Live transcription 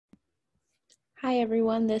Hi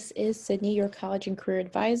everyone, this is Sydney, your college and career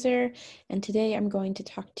advisor, and today I'm going to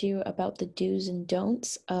talk to you about the do's and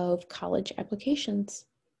don'ts of college applications.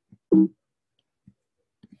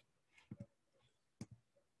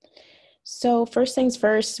 So first things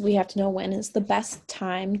first, we have to know when is the best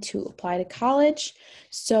time to apply to college.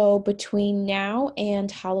 So between now and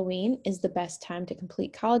Halloween is the best time to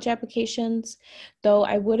complete college applications, though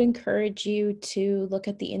I would encourage you to look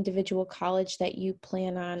at the individual college that you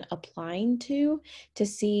plan on applying to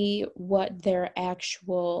see what their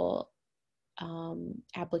actual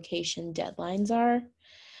application deadlines are.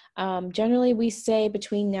 Generally, we say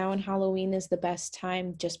between now and Halloween is the best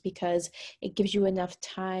time just because it gives you enough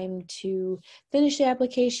time to finish the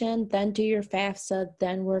application, then do your FAFSA,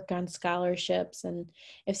 then work on scholarships. And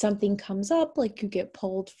if something comes up, like you get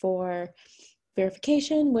pulled for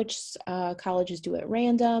verification, which colleges do at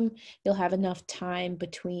random, you'll have enough time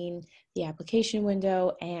between the application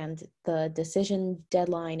window and the decision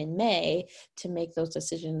deadline in May to make those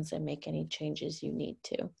decisions and make any changes you need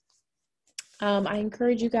to. I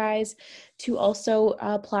encourage you guys to also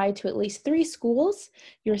apply to at least 3 schools,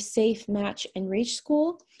 your safe, match, and reach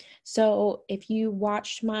school. So if you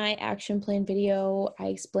watched my action plan video, I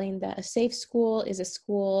explained that a safe school is a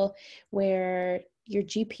school where your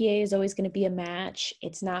GPA is always going to be a match.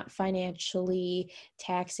 It's not financially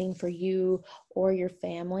taxing for you or your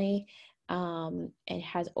family. It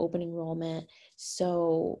has open enrollment.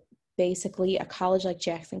 So basically a college like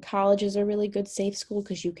Jackson College is a really good safe school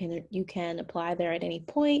because you can apply there at any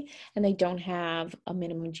point and they don't have a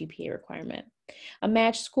minimum GPA requirement. A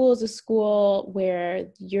match school is a school where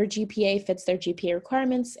your GPA fits their GPA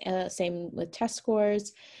requirements, same with test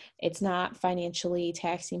scores. It's not financially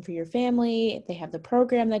taxing for your family. They have the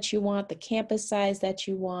program that you want, the campus size that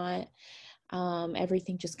you want.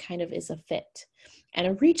 Everything just kind of is a fit. And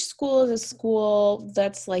a reach school is a school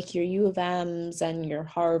that's like your U of M's and your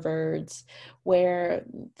Harvards, where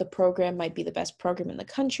the program might be the best program in the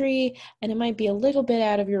country, and it might be a little bit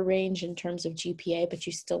out of your range in terms of GPA, but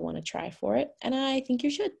you still want to try for it, and I think you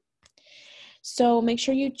should. So make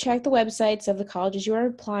sure you check the websites of the colleges you are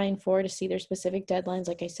applying for to see their specific deadlines,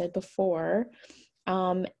 like I said before.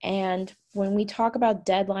 And when we talk about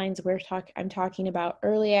deadlines, I'm talking about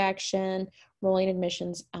early action, rolling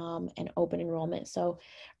admissions, and open enrollment. So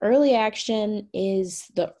early action is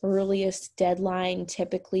the earliest deadline.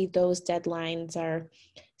 Typically, those deadlines are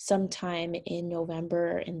sometime in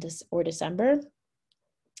November or December.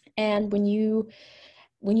 And when you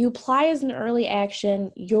apply as an early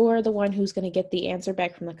action, you're the one who's going to get the answer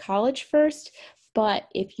back from the college first. But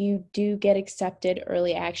if you do get accepted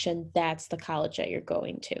early action, that's the college that you're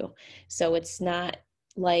going to. So it's not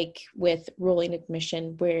like with rolling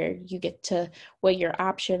admission where you get to weigh your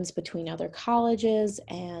options between other colleges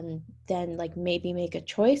and then like maybe make a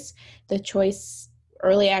choice. The choice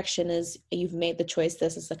early action is you've made the choice.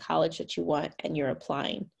 This is the college that you want and you're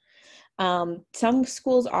applying. Some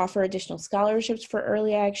schools offer additional scholarships for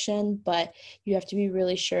early action, but you have to be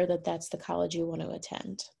really sure that that's the college you want to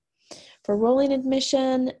attend. For rolling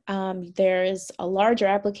admission, there's a larger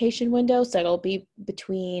application window, so it'll be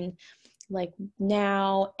between like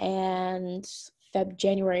now and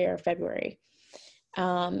January or February.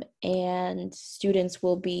 And students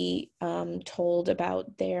will be told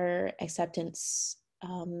about their acceptance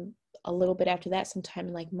a little bit after that, sometime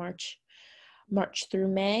in like March through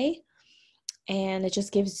May. And it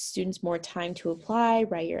just gives students more time to apply,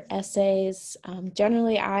 write your essays.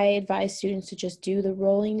 Generally, I advise students to just do the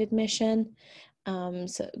rolling admission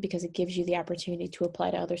because it gives you the opportunity to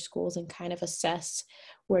apply to other schools and kind of assess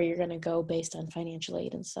where you're going to go based on financial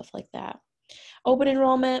aid and stuff like that. Open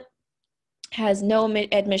enrollment has no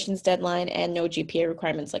admissions deadline and no GPA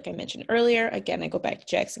requirements, like I mentioned earlier. Again, I go back to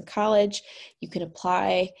Jackson College. You can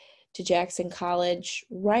apply to Jackson College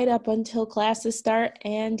right up until classes start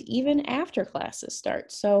and even after classes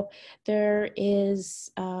start. So there is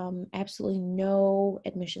absolutely no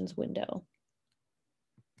admissions window.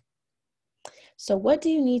 So what do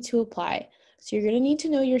you need to apply? So you're going to need to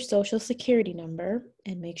know your social security number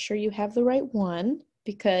and make sure you have the right one,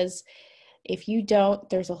 because if you don't,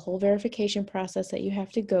 there's a whole verification process that you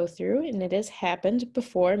have to go through, and it has happened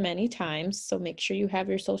before many times. So make sure you have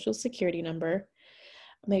your social security number.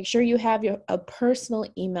 Make sure you have a personal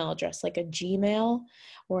email address, like a Gmail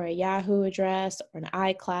or a Yahoo address or an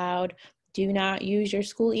iCloud. Do not use your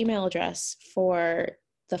school email address for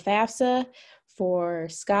the FAFSA, for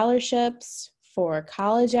scholarships, for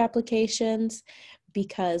college applications,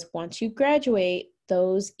 because once you graduate,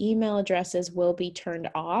 those email addresses will be turned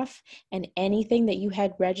off, and anything that you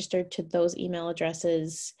had registered to those email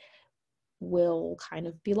addresses will kind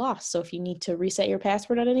of be lost. So if you need to reset your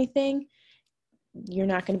password on anything, you're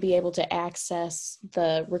not going to be able to access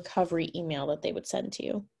the recovery email that they would send to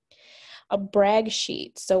you. A brag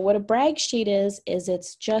sheet. So what a brag sheet is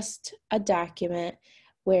it's just a document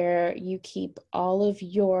where you keep all of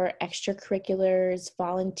your extracurriculars,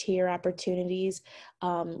 volunteer opportunities,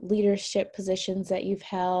 leadership positions that you've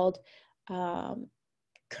held,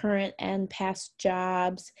 current and past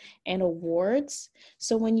jobs, and awards.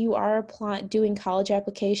 So when you are doing college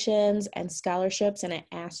applications and scholarships and it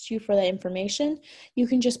asks you for that information, you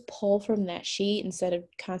can just pull from that sheet instead of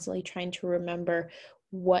constantly trying to remember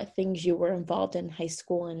what things you were involved in high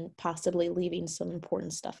school and possibly leaving some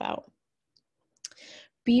important stuff out.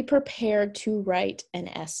 Be prepared to write an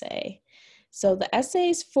essay. So the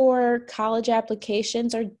essays for college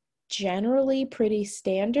applications are generally pretty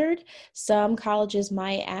standard. Some colleges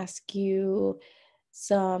might ask you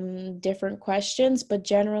some different questions, but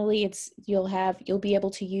generally you'll be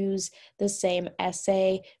able to use the same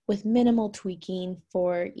essay with minimal tweaking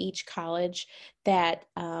for each college that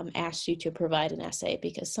asks you to provide an essay,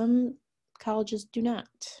 because some colleges do not.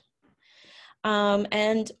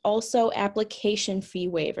 And also application fee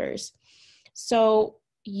waivers. So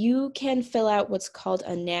you can fill out what's called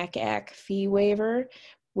a NACAC fee waiver,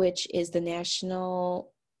 which is the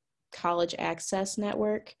National College Access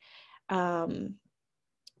Network,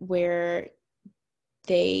 where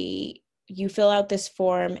you fill out this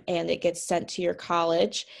form and it gets sent to your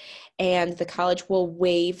college, and the college will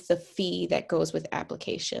waive the fee that goes with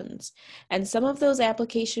applications. And some of those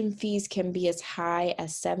application fees can be as high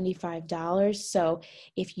as $75. So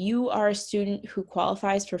if you are a student who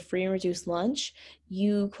qualifies for free and reduced lunch,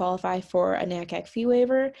 you qualify for a NACAC fee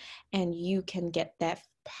waiver, and you can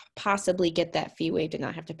possibly get that fee waived and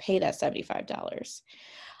not have to pay that $75.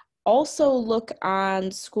 Also look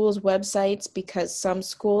on schools' websites, because some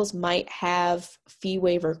schools might have fee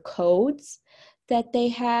waiver codes that they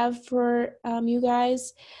have for you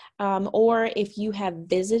guys. Or if you have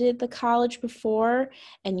visited the college before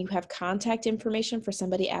and you have contact information for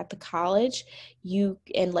somebody at the college,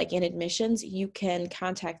 like in admissions, you can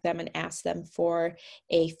contact them and ask them for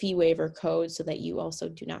a fee waiver code so that you also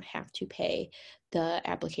do not have to pay the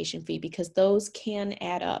application fee, because those can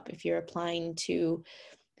add up. If you're applying to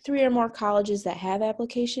 3 or more colleges that have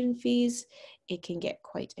application fees, it can get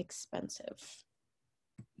quite expensive.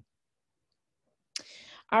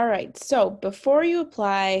 All right, so before you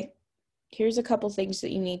apply, here's a couple things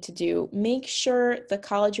that you need to do. Make sure the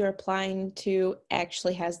college you're applying to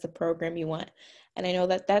actually has the program you want. And I know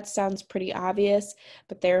that sounds pretty obvious,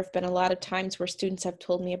 but there have been a lot of times where students have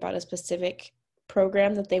told me about a specific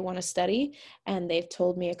program that they want to study, and they've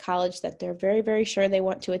told me a college that they're very, very sure they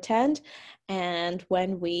want to attend. And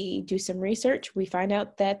when we do some research, we find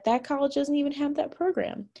out that that college doesn't even have that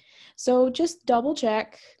program. So just double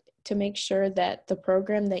check to make sure that the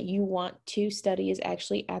program that you want to study is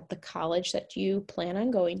actually at the college that you plan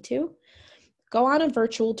on going to. Go on a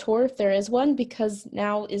virtual tour if there is one, because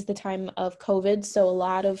now is the time of COVID, so a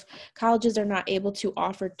lot of colleges are not able to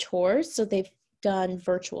offer tours, so they've done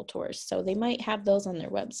virtual tours. So they might have those on their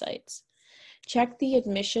websites. Check the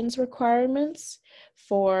admissions requirements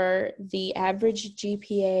for the average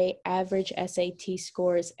GPA, average SAT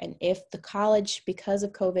scores, and if the college, because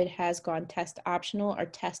of COVID, has gone test optional or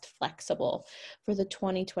test flexible for the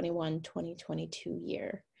 2021-2022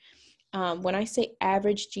 year. When I say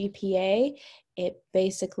average GPA, it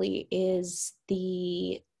basically is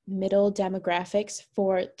the middle demographics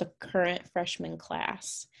for the current freshman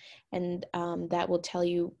class. And that will tell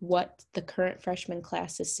you what the current freshman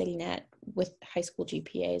class is sitting at with high school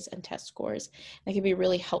GPAs and test scores. That can be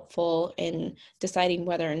really helpful in deciding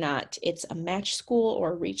whether or not it's a match school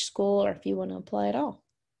or a reach school, or if you want to apply at all.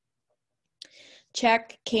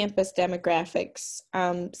 Check campus demographics,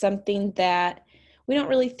 something that we don't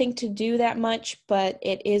really think to do that much, but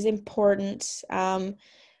it is important.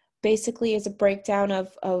 Basically is a breakdown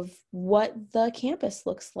of what the campus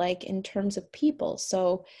looks like in terms of people.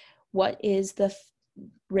 So what is the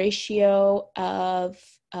ratio of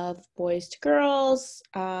boys to girls?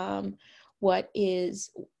 What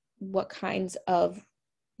kinds of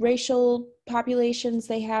racial populations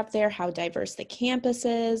they have there? How diverse the campus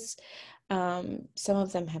is? Some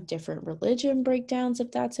of them have different religion breakdowns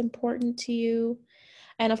if that's important to you.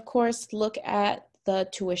 And of course, look at the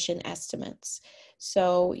tuition estimates.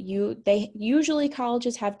 So usually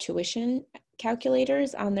colleges have tuition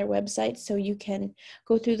calculators on their website, so you can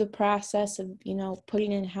go through the process of,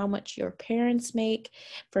 putting in how much your parents make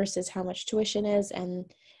versus how much tuition is,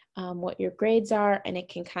 and what your grades are, and it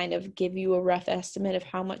can kind of give you a rough estimate of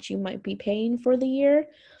how much you might be paying for the year.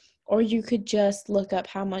 Or you could just look up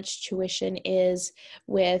how much tuition is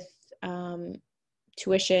with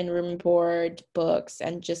tuition, room and board, books,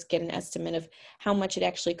 and just get an estimate of how much it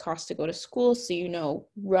actually costs to go to school, so you know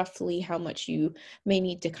roughly how much you may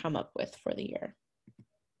need to come up with for the year.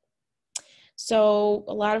 So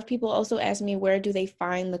a lot of people also ask me, where do they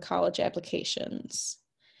find the college applications?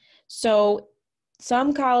 So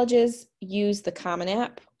some colleges use the Common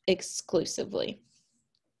App exclusively.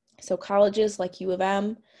 So colleges like U of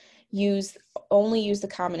M only use the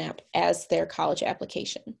Common App as their college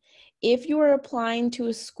application. If you are applying to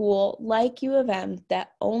a school like U of M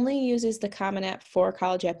that only uses the Common App for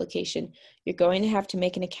college application, you're going to have to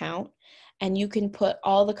make an account, and you can put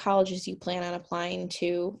all the colleges you plan on applying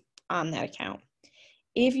to on that account.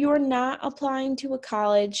 If you're not applying to a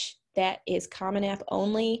college that is Common App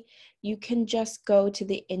only, you can just go to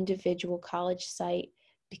the individual college site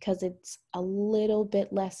because it's a little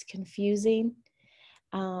bit less confusing.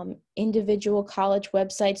 Individual college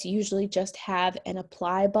websites usually just have an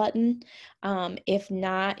apply button. If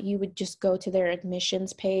not, you would just go to their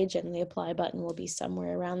admissions page and the apply button will be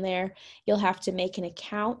somewhere around there. You'll have to make an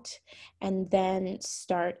account and then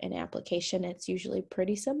start an application. It's usually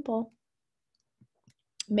pretty simple.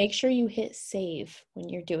 Make sure you hit save when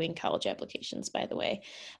you're doing college applications, by the way,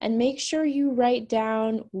 and make sure you write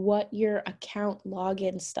down what your account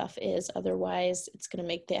login stuff is. Otherwise, it's going to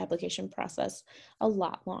make the application process a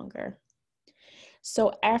lot longer.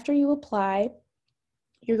 So after you apply,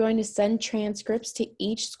 you're going to send transcripts to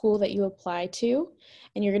each school that you apply to,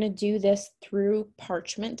 and you're going to do this through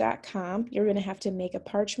parchment.com. You're going to have to make a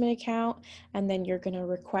Parchment account, and then you're going to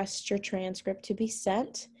request your transcript to be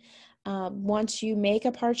sent. Once you make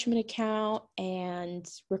a Parchment account and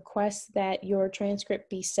request that your transcript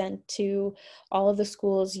be sent to all of the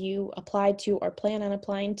schools you applied to or plan on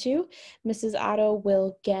applying to, Mrs. Otto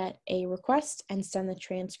will get a request and send the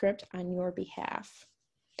transcript on your behalf.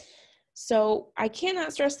 So I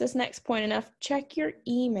cannot stress this next point enough. Check your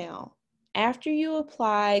email. After you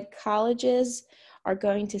apply, colleges are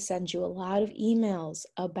going to send you a lot of emails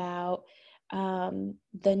about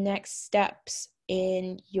the next steps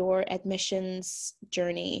in your admissions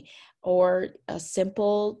journey, or a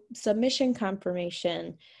simple submission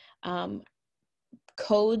confirmation,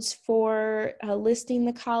 codes for listing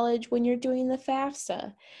the college when you're doing the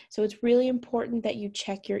FAFSA. So it's really important that you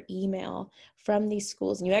check your email from these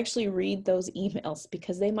schools and you actually read those emails,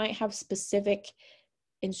 because they might have specific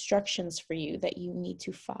instructions for you that you need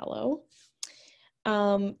to follow.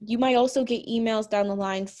 You might also get emails down the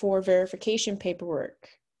line for verification paperwork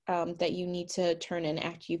that you need to turn in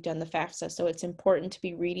after you've done the FAFSA. So it's important to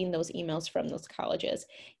be reading those emails from those colleges,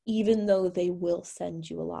 even though they will send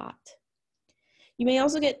you a lot. You may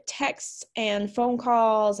also get texts and phone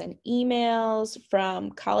calls and emails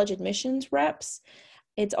from college admissions reps.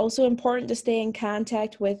 It's also important to stay in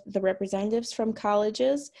contact with the representatives from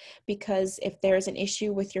colleges, because if there's an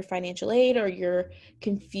issue with your financial aid or you're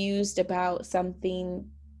confused about something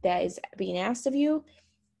that is being asked of you,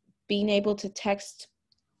 being able to text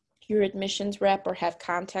your admissions rep or have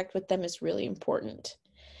contact with them is really important.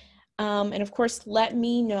 And of course, let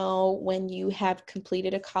me know when you have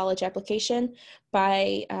completed a college application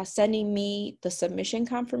by sending me the submission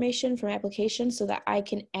confirmation from application so that I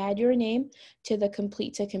can add your name to the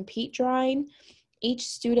Complete to Compete drawing. Each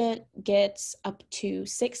student gets up to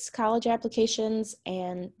 6 college applications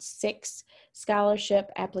and 6 scholarship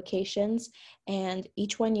applications. And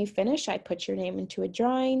each one you finish, I put your name into a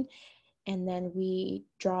drawing, and then we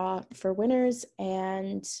draw for winners.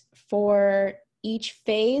 And for each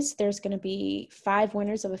phase, there's going to be 5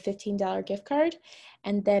 winners of a $15 gift card.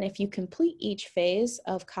 And then if you complete each phase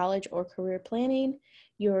of college or career planning,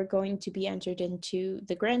 you're going to be entered into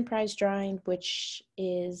the grand prize drawing, which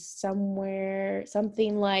is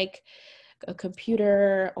something like a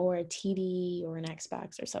computer or a TV or an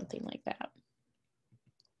Xbox or something like that.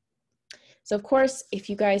 So of course, if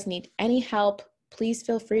you guys need any help, please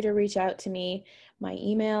feel free to reach out to me. My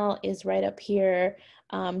email is right up here.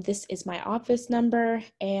 This is my office number,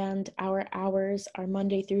 and our hours are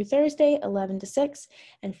Monday through Thursday, 11 to 6,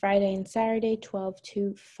 and Friday and Saturday, 12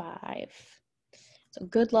 to 5. So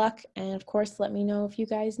good luck, and of course, let me know if you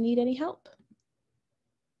guys need any help.